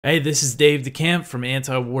Hey, this is Dave DeCamp from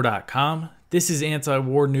antiwar.com. This is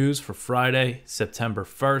anti-war news for Friday, September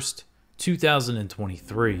 1st,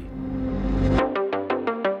 2023.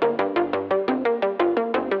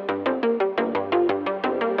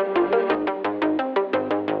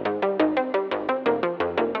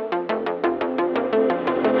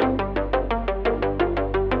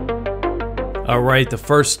 All right, the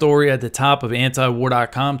first story at the top of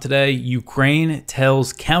antiwar.com today: Ukraine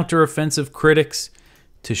tells counteroffensive critics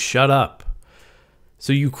to shut up.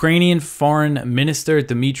 So Ukrainian Foreign Minister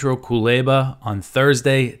Dmytro Kuleba on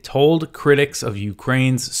Thursday told critics of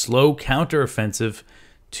Ukraine's slow counteroffensive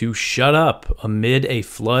to shut up amid a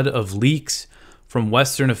flood of leaks from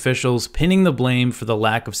Western officials pinning the blame for the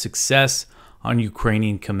lack of success on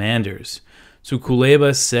Ukrainian commanders. So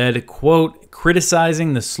Kuleba said, quote,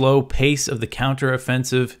 "Criticizing the slow pace of the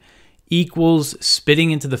counteroffensive equals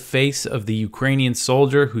spitting into the face of the Ukrainian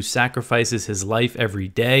soldier who sacrifices his life every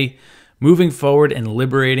day, moving forward and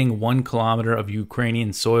liberating 1 kilometer of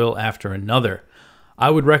Ukrainian soil after another. I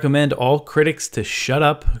would recommend all critics to shut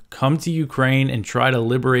up, come to Ukraine, and try to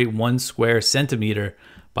liberate 1 square centimeter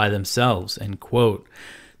by themselves," end quote.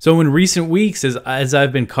 So in recent weeks, as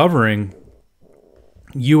I've been covering,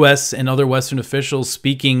 U.S. and other Western officials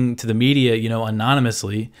speaking to the media,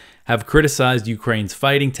 anonymously, have criticized Ukraine's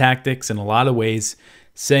fighting tactics in a lot of ways,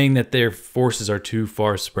 saying that their forces are too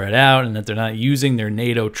far spread out and that they're not using their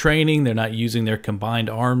NATO training, they're not using their combined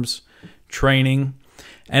arms training.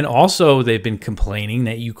 And also they've been complaining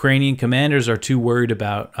that Ukrainian commanders are too worried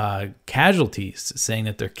about casualties, saying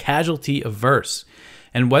that they're casualty averse.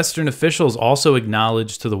 And Western officials also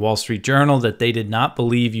acknowledged to the Wall Street Journal that they did not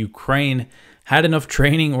believe Ukraine had enough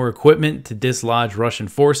training or equipment to dislodge Russian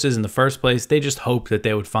forces in the first place. They just hoped that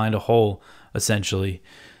they would find a hole, essentially,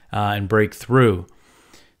 and break through.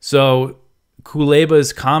 So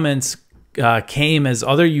Kuleba's comments came as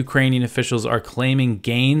other Ukrainian officials are claiming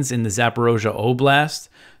gains in the Zaporozhye Oblast.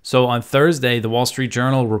 So on Thursday, the Wall Street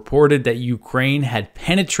Journal reported that Ukraine had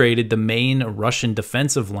penetrated the main Russian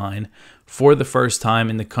defensive line for the first time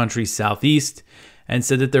in the country's southeast, and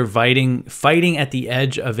said that they're fighting at the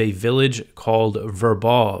edge of a village called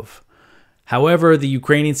Verbov. However, the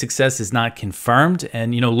Ukrainian success is not confirmed.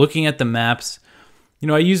 And, looking at the maps,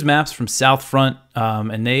 I use maps from South Front,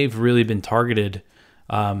 and they've really been targeted,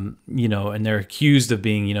 and they're accused of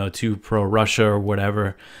being, too pro-Russia or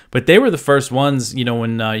whatever. But they were the first ones,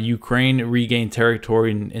 when Ukraine regained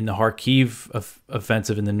territory in the Kharkiv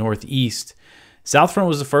offensive in the northeast. South Front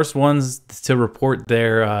was the first ones to report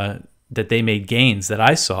that they made gains that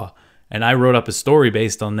I saw. And I wrote up a story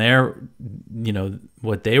based on their,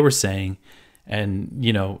 what they were saying. And,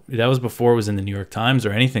 that was before it was in the New York Times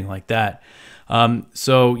or anything like that.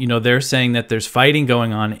 So, they're saying that there's fighting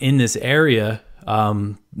going on in this area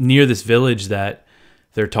near this village that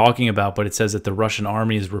they're talking about. But it says that the Russian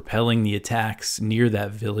army is repelling the attacks near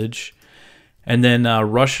that village. And then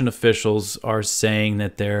Russian officials are saying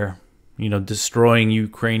that they're, destroying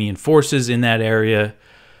Ukrainian forces in that area.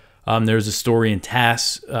 There's a story in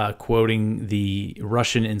TASS quoting the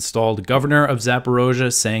Russian-installed governor of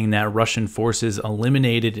Zaporozhye saying that Russian forces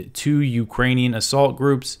eliminated 2 Ukrainian assault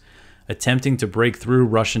groups attempting to break through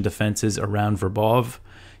Russian defenses around Verbov.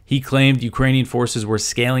 He claimed Ukrainian forces were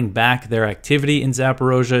scaling back their activity in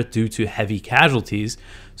Zaporozhye due to heavy casualties.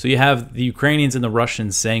 So you have the Ukrainians and the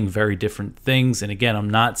Russians saying very different things. And again,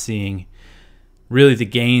 I'm not seeing really the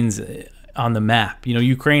gains on the map.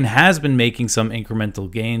 Ukraine has been making some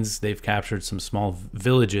incremental gains. They've captured some small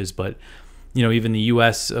villages, but, even the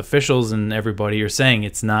U.S. officials and everybody are saying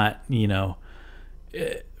it's not,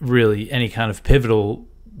 really any kind of pivotal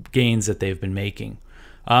gains that they've been making.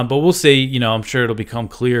 But we'll see, I'm sure it'll become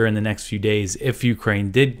clear in the next few days if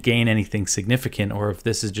Ukraine did gain anything significant or if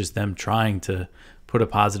this is just them trying to put a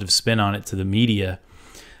positive spin on it to the media.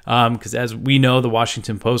 Because as we know, the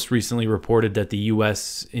Washington Post recently reported that the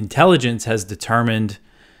U.S. intelligence has determined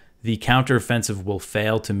the counteroffensive will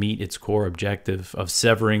fail to meet its core objective of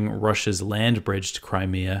severing Russia's land bridge to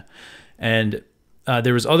Crimea. And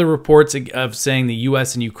there was other reports of saying the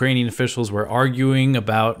U.S. and Ukrainian officials were arguing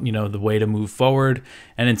about, the way to move forward.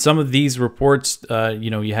 And in some of these reports,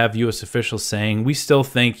 you have U.S. officials saying, we still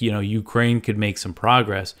think, Ukraine could make some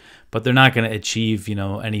progress, but they're not going to achieve,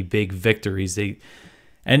 any big victories.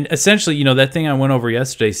 And essentially, that thing I went over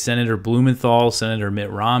yesterday, Senator Blumenthal, Senator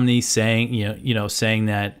Mitt Romney saying, saying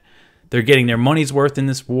that they're getting their money's worth in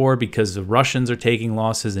this war because the Russians are taking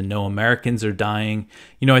losses and no Americans are dying.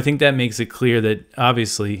 I think that makes it clear that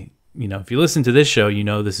obviously, if you listen to this show,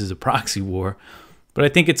 this is a proxy war. But I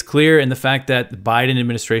think it's clear in the fact that the Biden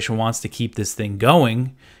administration wants to keep this thing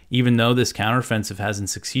going, even though this counteroffensive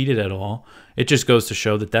hasn't succeeded at all. It just goes to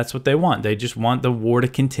show that that's what they want. They just want the war to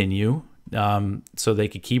continue, so they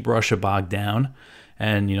could keep Russia bogged down.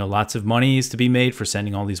 And, you know, lots of money is to be made for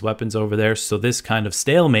sending all these weapons over there. So this kind of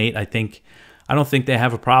stalemate, I don't think they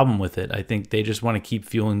have a problem with it. I think they just want to keep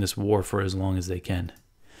fueling this war for as long as they can.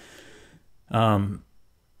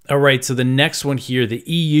 All right, so the next one here, the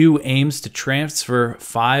EU aims to transfer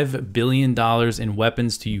 $5 billion in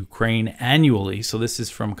weapons to Ukraine annually. So this is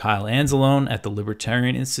from Kyle Anzalone at the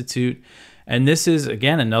Libertarian Institute. And this is,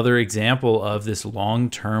 again, another example of this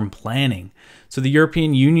long-term planning. So the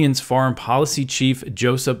European Union's foreign policy chief,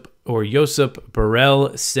 Josep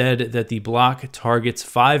Borrell, said that the bloc targets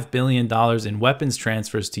 $5 billion in weapons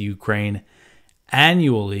transfers to Ukraine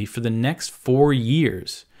annually for the next 4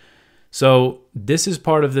 years. So this is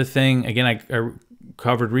part of the thing, again, I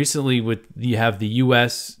covered recently with, you have the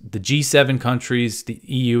US, the G7 countries, the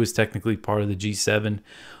EU is technically part of the G7,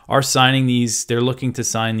 are signing these, they're looking to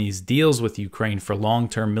sign these deals with Ukraine for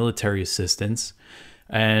long-term military assistance.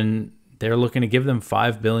 And they're looking to give them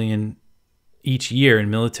 $5 billion each year in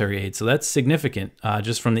military aid. So that's significant,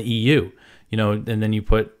 just from the EU, you know, and then you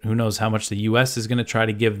put, who knows how much the US is going to try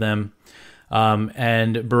to give them.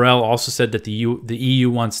 And Borrell also said that the EU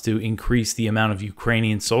wants to increase the amount of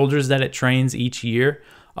Ukrainian soldiers that it trains each year,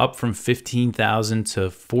 up from 15,000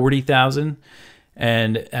 to 40,000.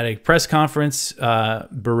 And at a press conference,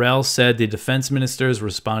 Borrell said the defense ministers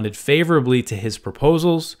responded favorably to his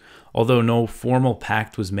proposals, although no formal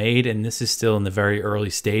pact was made. And this is still in the very early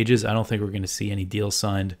stages. I don't think we're going to see any deal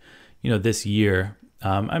signed, you know, this year.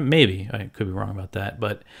 Maybe I could be wrong about that,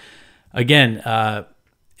 but again,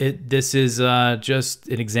 this is just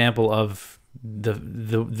an example of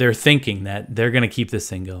their thinking that they're going to keep this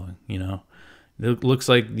thing going. You know, it looks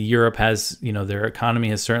like Europe has, you know, their economy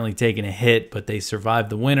has certainly taken a hit, but they survived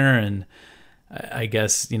the winter, and I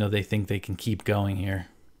guess, you know, they think they can keep going here.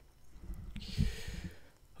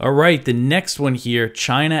 All right, the next one here,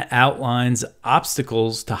 China outlines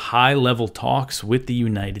obstacles to high-level talks with the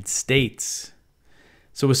United States.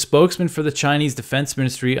 So a spokesman for the Chinese Defense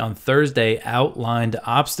Ministry on Thursday outlined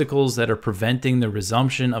obstacles that are preventing the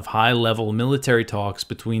resumption of high-level military talks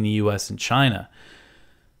between the U.S. and China.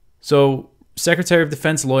 So Secretary of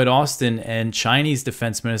Defense Lloyd Austin and Chinese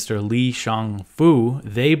Defense Minister Li Shangfu,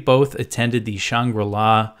 they both attended the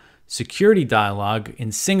Shangri-La Security Dialogue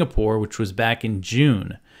in Singapore, which was back in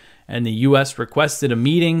June. And the U.S. requested a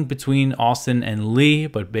meeting between Austin and Li,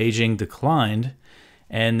 but Beijing declined.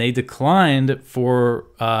 And they declined for,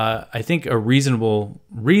 I think, a reasonable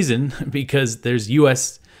reason, because the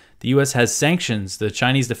U.S. has sanctions. The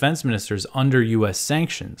Chinese defense minister is under U.S.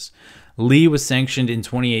 sanctions. Li was sanctioned in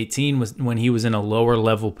 2018 when he was in a lower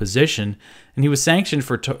level position, and he was sanctioned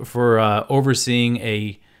for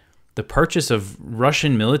overseeing the purchase of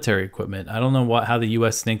Russian military equipment. I don't know how the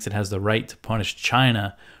U.S. thinks it has the right to punish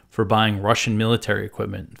China for buying Russian military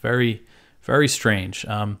equipment. Very, very strange.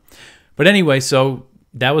 But anyway, so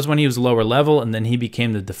that was when he was lower level, and then he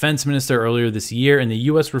became the defense minister earlier this year, and the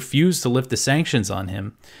U.S. refused to lift the sanctions on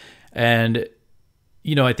him. And,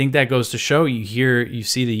 you know, I think that goes to show, you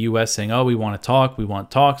see the U.S. saying, oh, we want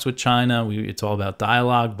talks with China, it's all about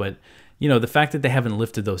dialogue, but, you know, the fact that they haven't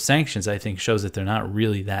lifted those sanctions, I think, shows that they're not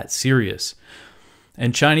really that serious.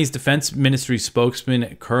 And Chinese Defense Ministry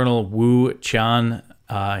spokesman Colonel Wu Qian,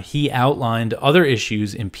 he outlined other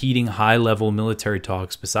issues impeding high-level military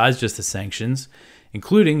talks besides just the sanctions,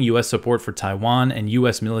 including U.S. support for Taiwan and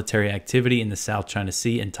U.S. military activity in the South China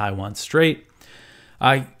Sea and Taiwan Strait.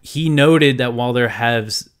 He noted that while there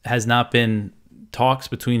has not been talks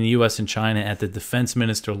between the U.S. and China at the defense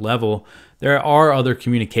minister level, there are other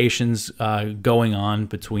communications going on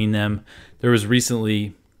between them. There was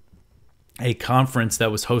recently a conference that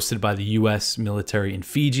was hosted by the U.S. military in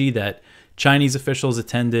Fiji that Chinese officials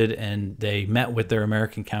attended, and they met with their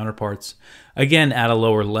American counterparts, again, at a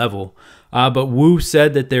lower level. But Wu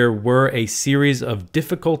said that there were a series of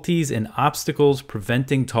difficulties and obstacles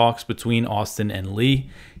preventing talks between Austin and Li,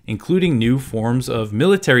 including new forms of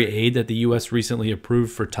military aid that the U.S. recently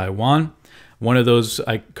approved for Taiwan. One of those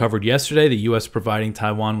I covered yesterday, the U.S. providing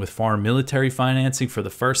Taiwan with foreign military financing for the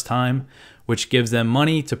first time, which gives them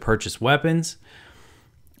money to purchase weapons.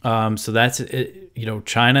 So that's it. You know,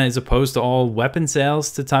 China is opposed to all weapon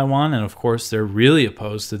sales to Taiwan, and of course they're really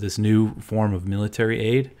opposed to this new form of military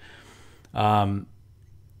aid. And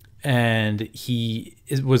he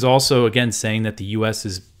was also again saying that the U.S.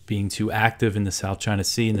 is being too active in the South China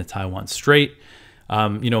Sea and the Taiwan Strait.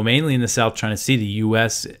 You know, mainly in the South China Sea, the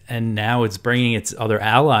U.S. and now it's bringing its other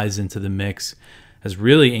allies into the mix, has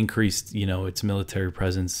really increased, you know, its military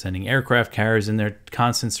presence, sending aircraft carriers in there,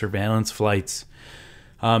 constant surveillance flights.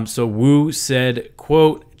 So Wu said,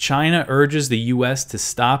 quote, China urges the U.S. to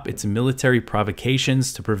stop its military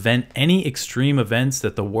provocations to prevent any extreme events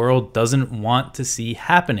that the world doesn't want to see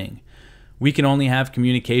happening. We can only have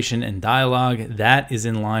communication and dialogue that is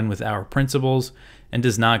in line with our principles and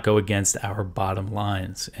does not go against our bottom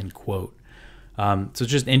lines, end quote. So it's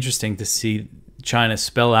just interesting to see China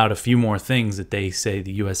spell out a few more things that they say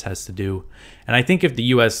the U.S. has to do. And I think if the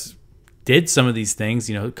U.S. did some of these things,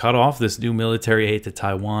 cut off this new military aid to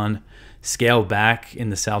Taiwan, scale back in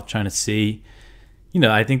the South China Sea,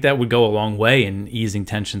 I think that would go a long way in easing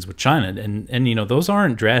tensions with China. And those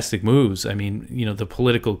aren't drastic moves. I mean, the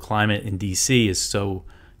political climate in D.C. is so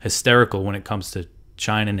hysterical when it comes to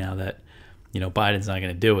China now that, Biden's not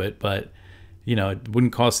going to do it. But, it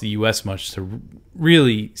wouldn't cost the U.S. much to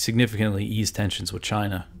really significantly ease tensions with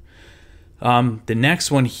China. The next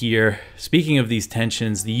one here, speaking of these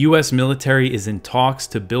tensions, the U.S. military is in talks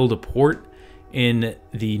to build a port in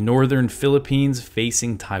the northern Philippines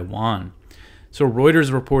facing Taiwan. So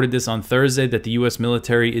Reuters reported this on Thursday that the U.S.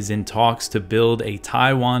 military is in talks to build a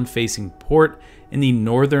Taiwan-facing port in the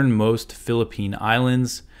northernmost Philippine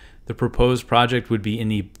islands. The proposed project would be in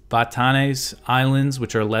the Batanes Islands,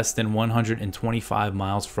 which are less than 125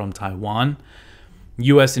 miles from Taiwan.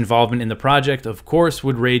 U.S. involvement in the project, of course,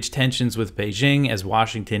 would raise tensions with Beijing as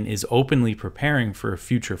Washington is openly preparing for a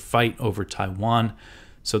future fight over Taiwan.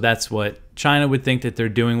 So that's what China would think that they're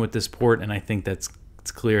doing with this port, and I think it's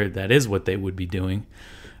clear that is what they would be doing.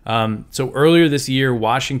 So earlier this year,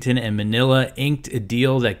 Washington and Manila inked a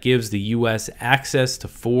deal that gives the U.S. access to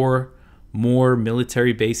 4 more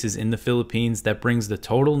military bases in the Philippines. That brings the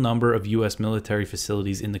total number of U.S. military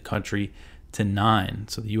facilities in the country to 9.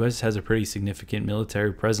 So the U.S. has a pretty significant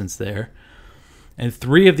military presence there. And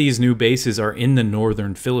 3 of these new bases are in the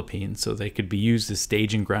northern Philippines, so they could be used as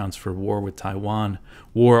staging grounds for war over Taiwan.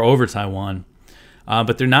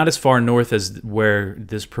 But they're not as far north as where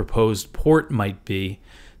this proposed port might be.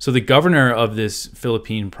 So the governor of this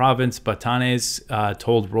Philippine province, Batanes,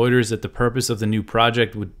 told Reuters that the purpose of the new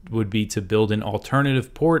project would be to build an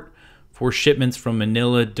alternative port for shipments from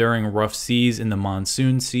Manila during rough seas in the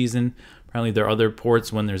monsoon season. Apparently there are other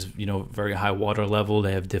ports when there's, very high water level,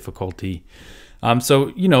 they have difficulty.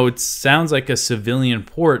 So, it sounds like a civilian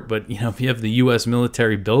port, but, if you have the U.S.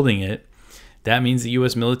 military building it, that means the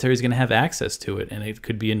U.S. military is going to have access to it. And it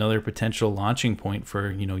could be another potential launching point for,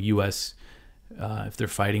 U.S. If they're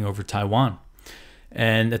fighting over Taiwan.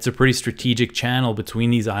 And that's a pretty strategic channel between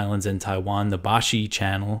these islands and Taiwan, the Bashi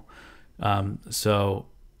Channel.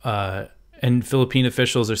 And Philippine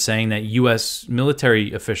officials are saying that U.S.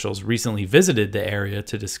 military officials recently visited the area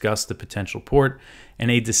to discuss the potential port, and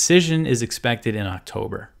a decision is expected in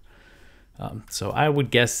October. So I would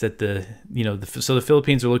guess that the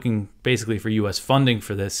Philippines are looking basically for U.S. funding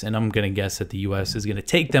for this, and I'm going to guess that the U.S. is going to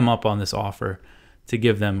take them up on this offer to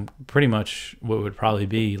give them pretty much what would probably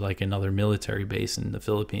be like another military base in the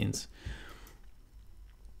Philippines.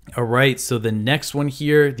 All right, so the next one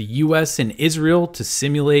here, the U.S. and Israel to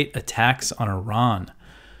simulate attacks on Iran.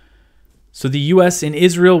 So the U.S. and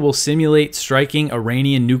Israel will simulate striking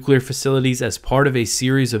Iranian nuclear facilities as part of a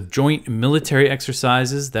series of joint military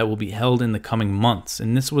exercises that will be held in the coming months.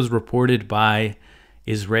 And this was reported by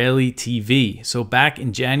Israeli TV. So back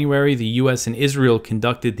in January, the U.S. and Israel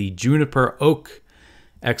conducted the Juniper Oak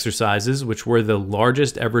exercises, which were the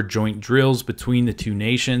largest ever joint drills between the two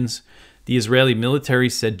nations. The Israeli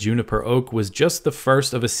military said Juniper Oak was just the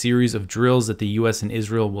first of a series of drills that the U.S. and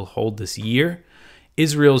Israel will hold this year.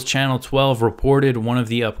 Israel's Channel 12 reported one of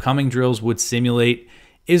the upcoming drills would simulate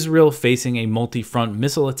Israel facing a multi-front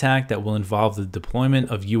missile attack that will involve the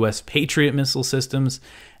deployment of U.S. Patriot missile systems,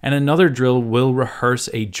 and another drill will rehearse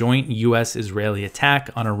a joint U.S.-Israeli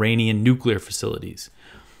attack on Iranian nuclear facilities.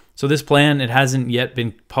 So this plan, it hasn't yet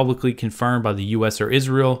been publicly confirmed by the U.S. or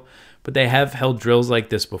Israel, but they have held drills like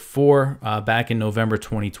this before. Back in November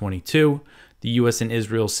 2022, the U.S. and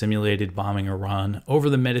Israel simulated bombing Iran over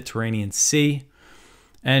the Mediterranean Sea.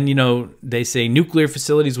 And, they say nuclear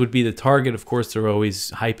facilities would be the target. Of course, they're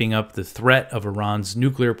always hyping up the threat of Iran's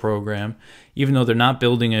nuclear program. Even though they're not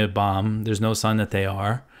building a bomb, there's no sign that they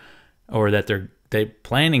are, or that they're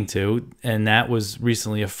planning to. And that was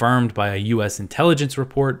recently affirmed by a U.S. intelligence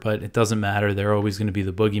report, but it doesn't matter. They're always going to be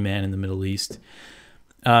the boogeyman in the Middle East.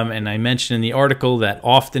 And I mentioned in the article that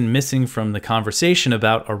often missing from the conversation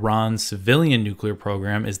about Iran's civilian nuclear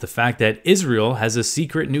program is the fact that Israel has a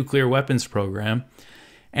secret nuclear weapons program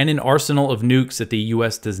and an arsenal of nukes that the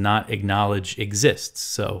U.S. does not acknowledge exists.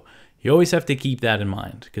 So you always have to keep that in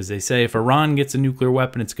mind, because they say if Iran gets a nuclear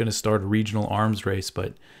weapon, it's going to start a regional arms race,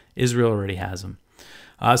 but Israel already has them.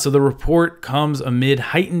 So the report comes amid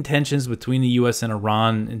heightened tensions between the U.S. and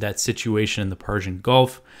Iran in that situation in the Persian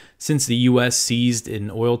Gulf, since the U.S. seized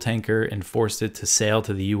an oil tanker and forced it to sail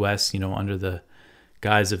to the U.S., under the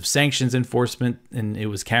guise of sanctions enforcement, and it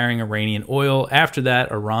was carrying Iranian oil. After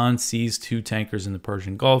that, Iran seized 2 tankers in the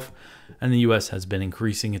Persian Gulf, and the U.S. has been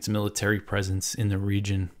increasing its military presence in the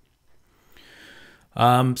region.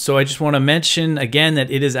 So I just want to mention again that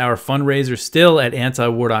it is our fundraiser still at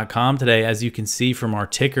antiwar.com today. As you can see from our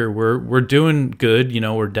ticker, we're doing good.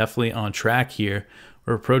 We're definitely on track here.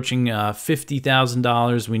 We're approaching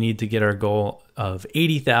 $50,000. We need to get our goal of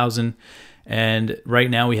 $80,000. And right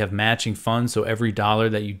now we have matching funds. So every dollar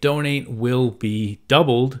that you donate will be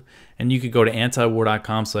doubled. And you could go to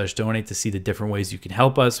antiwar.com/donate to see the different ways you can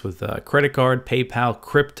help us with credit card, PayPal,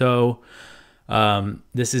 crypto.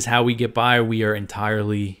 This is how we get by. We are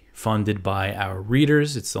entirely funded by our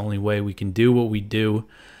readers. It's the only way we can do what we do.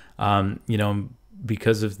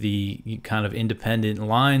 Because of the kind of independent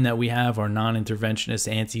line that we have, our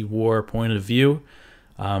non-interventionist, anti-war point of view.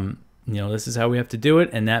 This is how we have to do it,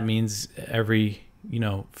 and that means every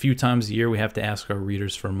few times a year we have to ask our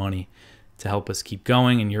readers for money to help us keep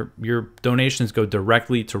going, and your donations go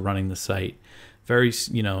directly to running the site. Very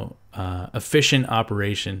efficient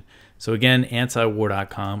operation. So again,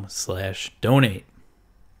 antiwar.com/donate.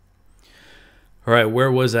 All right,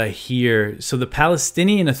 where was I here? So the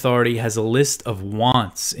Palestinian Authority has a list of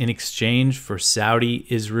wants in exchange for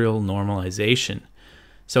Saudi-Israel normalization.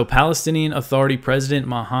 So Palestinian Authority President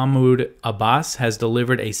Mahmoud Abbas has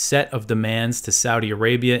delivered a set of demands to Saudi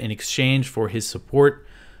Arabia in exchange for his support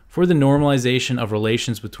for the normalization of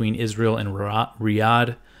relations between Israel and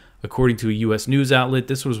Riyadh, according to a U.S. news outlet.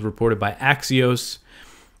 This was reported by Axios,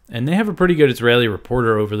 and they have a pretty good Israeli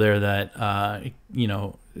reporter over there that,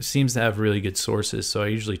 seems to have really good sources, so I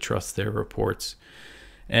usually trust their reports.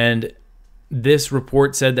 And this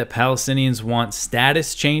report said that Palestinians want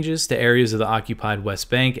status changes to areas of the occupied West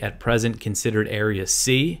Bank, at present considered Area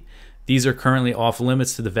C. These are currently off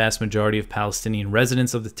limits to the vast majority of Palestinian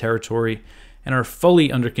residents of the territory and are fully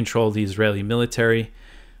under control of the Israeli military.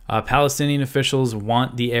 Palestinian officials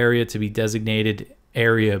want the area to be designated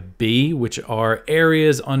Area B, which are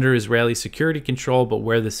areas under Israeli security control, but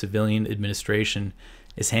where the civilian administration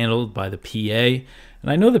is handled by the PA.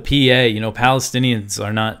 And I know the PA, Palestinians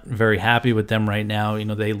are not very happy with them right now.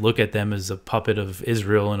 They look at them as a puppet of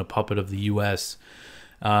Israel and a puppet of the U.S.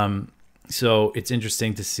 So it's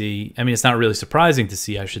interesting to see. I mean, it's not really surprising to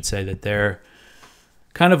see, I should say, that they're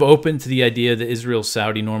kind of open to the idea that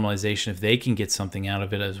Israel-Saudi normalization, if they can get something out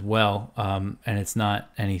of it as well. And it's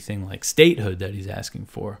not anything like statehood that he's asking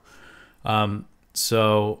for.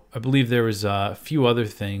 So I believe there was a few other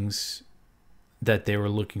things that they were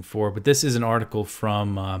looking for, but this is an article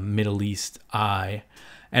from Middle East Eye,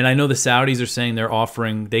 and I know the Saudis are saying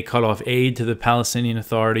they cut off aid to the Palestinian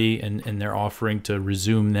Authority, and they're offering to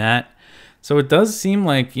resume that. So it does seem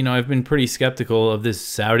like, I've been pretty skeptical of this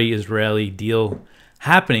Saudi-Israeli deal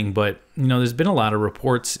happening, but there's been a lot of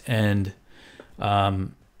reports, and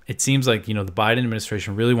it seems like the Biden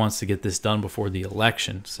administration really wants to get this done before the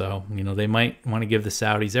election. So they might want to give the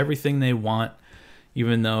Saudis everything they want,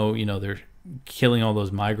 even though they're killing all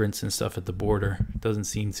those migrants and stuff at the border. It doesn't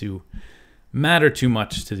seem to matter too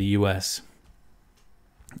much to the U.S.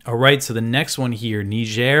 All right, so the next one here,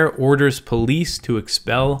 Niger orders police to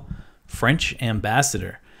expel French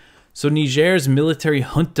ambassador. So Niger's military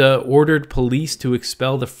junta ordered police to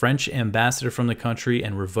expel the French ambassador from the country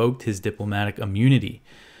and revoked his diplomatic immunity.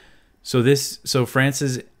 So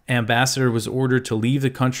France's ambassador was ordered to leave the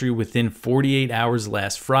country within 48 hours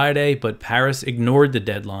last Friday, but Paris ignored the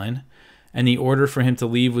deadline, and the order for him to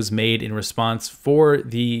leave was made in response for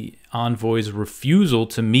the envoy's refusal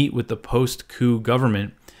to meet with the post-coup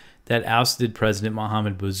government that ousted President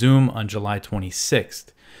Mohamed Bazoum on July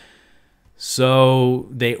 26th. So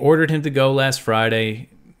they ordered him to go last Friday.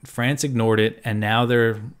 France ignored it, and now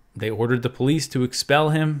they ordered the police to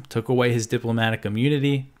expel him, took away his diplomatic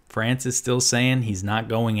immunity. France is still saying he's not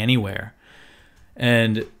going anywhere.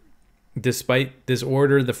 And despite this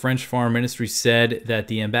order, the French Foreign Ministry said that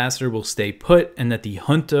the ambassador will stay put and that the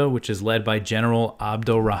junta, which is led by General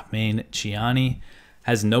Abdolrahman Chiani,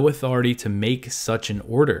 has no authority to make such an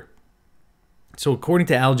order. So according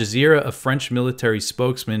to Al Jazeera, a French military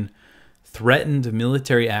spokesman threatened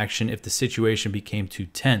military action if the situation became too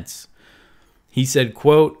tense. He said,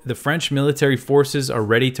 quote, "The French military forces are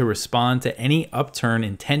ready to respond to any upturn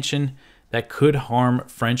in tension that could harm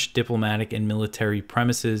French diplomatic and military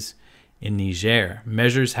premises in Niger.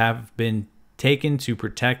 Measures have been taken to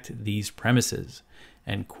protect these premises,"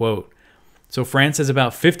 end quote. So France has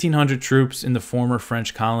about 1,500 troops in the former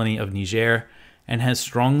French colony of Niger, and has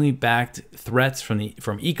strongly backed threats from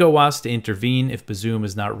ECOWAS to intervene if Bazoum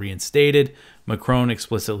is not reinstated. Macron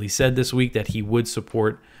explicitly said this week that he would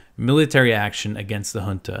support military action against the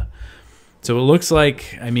junta. So it looks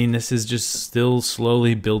like, I mean, this is just still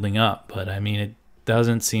slowly building up, but I mean, it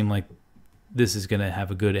doesn't seem like this is going to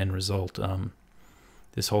have a good end result,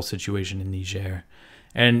 this whole situation in Niger.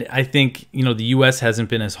 And I think, you know, the U.S. hasn't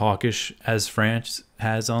been as hawkish as France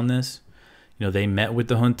has on this. You know, they met with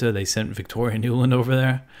the junta. They sent Victoria Nuland over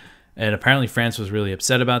there. And apparently France was really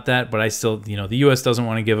upset about that. But I still, you know, the U.S. doesn't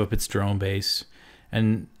want to give up its drone base.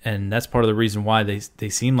 And that's part of the reason why they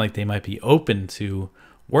seem like they might be open to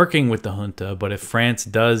working with the junta. But if France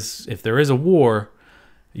does, if there is a war,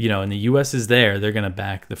 you know, and the U.S. is there, they're going to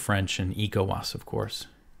back the French and ECOWAS, of course.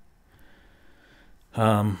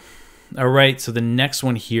 All right, so the next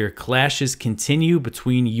one here, clashes continue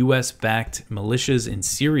between U.S.-backed militias in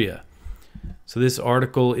Syria. So this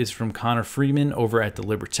article is from Connor Freeman over at the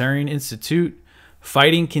Libertarian Institute.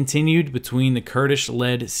 Fighting continued between the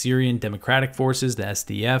Kurdish-led Syrian Democratic Forces, the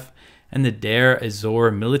SDF, and the Deir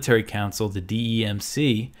ez-Zor Military Council, the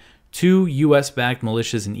DEMC, two U.S.-backed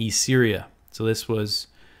militias in East Syria. So this was,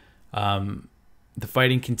 the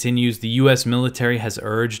fighting continues. The U.S. military has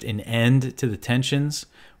urged an end to the tensions,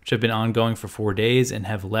 which have been ongoing for 4 days and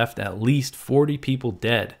have left at least 40 people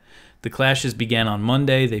dead. The clashes began on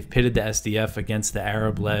Monday. They've pitted the SDF against the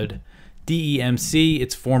Arab-led DEMC,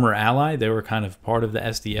 its former ally. They were kind of part of the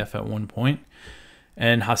SDF at one point.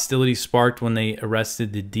 And hostility sparked when they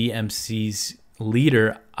arrested the DMC's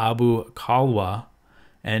leader, Abu Khalwa,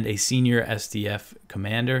 and a senior SDF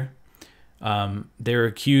commander. They're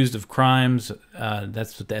accused of crimes.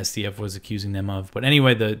 That's what the SDF was accusing them of. But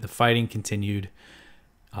anyway, the fighting continued.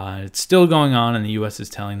 It's still going on, and the U.S. is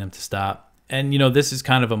telling them to stop. And, you know, this is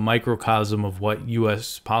kind of a microcosm of what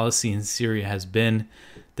U.S. policy in Syria has been.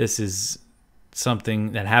 This is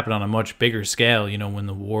something that happened on a much bigger scale, you know, when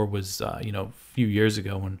the war was, you know, a few years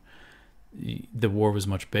ago when the war was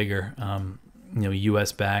much bigger. You know,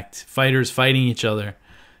 U.S.-backed fighters fighting each other.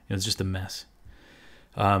 It was just a mess.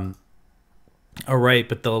 All right,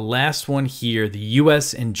 but the last one here, the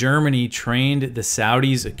U.S. and Germany trained the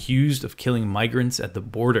Saudis accused of killing migrants at the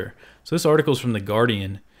border. So this article is from The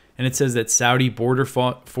Guardian, and it says that Saudi border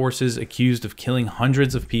forces accused of killing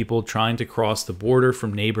hundreds of people trying to cross the border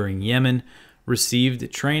from neighboring Yemen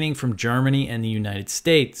received training from Germany and the United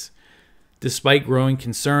States. Despite growing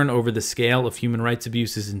concern over the scale of human rights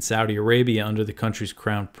abuses in Saudi Arabia under the country's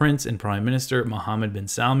crown prince and prime minister, Mohammed bin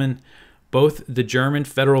Salman, both the German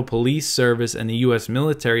Federal Police Service and the U.S.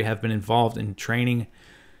 military have been involved in training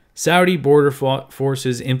Saudi border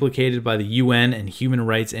forces implicated by the UN and human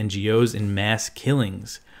rights NGOs in mass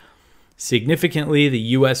killings. Significantly, the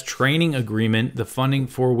U.S. training agreement, the funding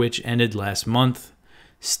for which ended last month,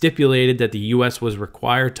 stipulated that the U.S. was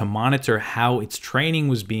required to monitor how its training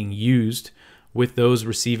was being used, with those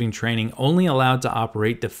receiving training only allowed to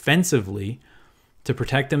operate defensively to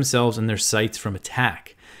protect themselves and their sites from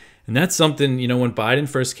attack. And that's something, you know, when Biden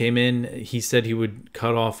first came in, he said he would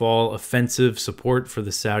cut off all offensive support for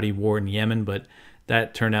the Saudi war in Yemen, but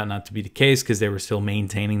that turned out not to be the case because they were still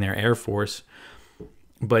maintaining their air force.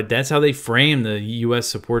 But that's how they frame the U.S.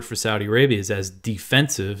 support for Saudi Arabia, is as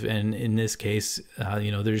defensive. And in this case,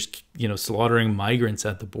 you know, there's, you know, slaughtering migrants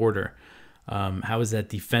at the border. How is that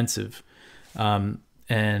defensive? But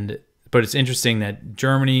it's interesting that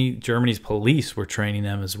Germany's police were training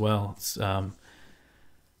them as well. It's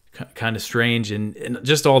kind of strange, and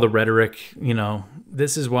just all the rhetoric, you know,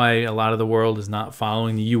 this is why a lot of the world is not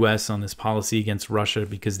following the U.S. on this policy against Russia,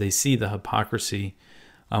 because they see the hypocrisy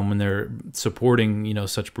when they're supporting, you know,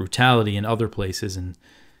 such brutality in other places and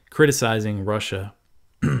criticizing Russia.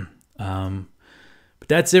 But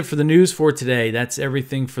that's it for the news for today. That's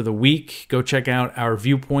everything for the week. Go check out our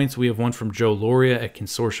viewpoints. We have one from Joe Loria at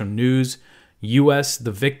Consortium News. U.S.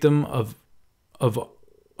 the victim of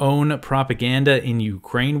own propaganda in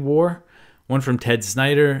Ukraine war. One from Ted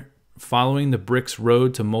Snyder, following the BRICS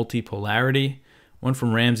road to multipolarity. One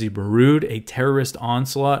from Ramsey Baroud, a terrorist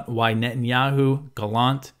onslaught, why Netanyahu,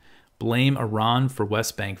 Gallant, blame Iran for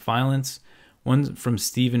West Bank violence. One from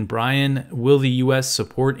Stephen Bryan, will the U.S.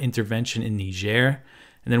 support intervention in Niger?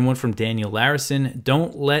 And then one from Daniel Larison,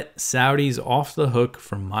 don't let Saudis off the hook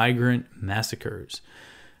for migrant massacres.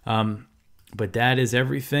 But that is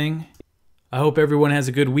everything. I hope everyone has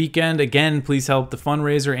a good weekend. Again, please help the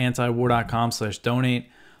fundraiser, antiwar.com/donate.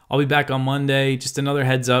 I'll be back on Monday. Just another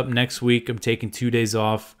heads up, next week I'm taking 2 days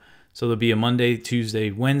off. So there'll be a Monday,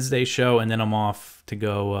 Tuesday, Wednesday show, and then I'm off to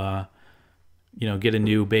go, you know, get a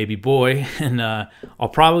new baby boy. And I'll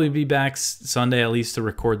probably be back Sunday at least to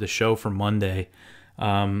record the show for Monday.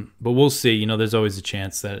 But we'll see. You know, there's always a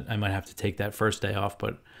chance that I might have to take that first day off,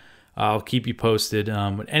 but I'll keep you posted.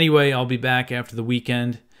 But anyway, I'll be back after the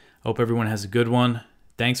weekend. Hope everyone has a good one.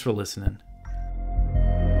 Thanks for listening.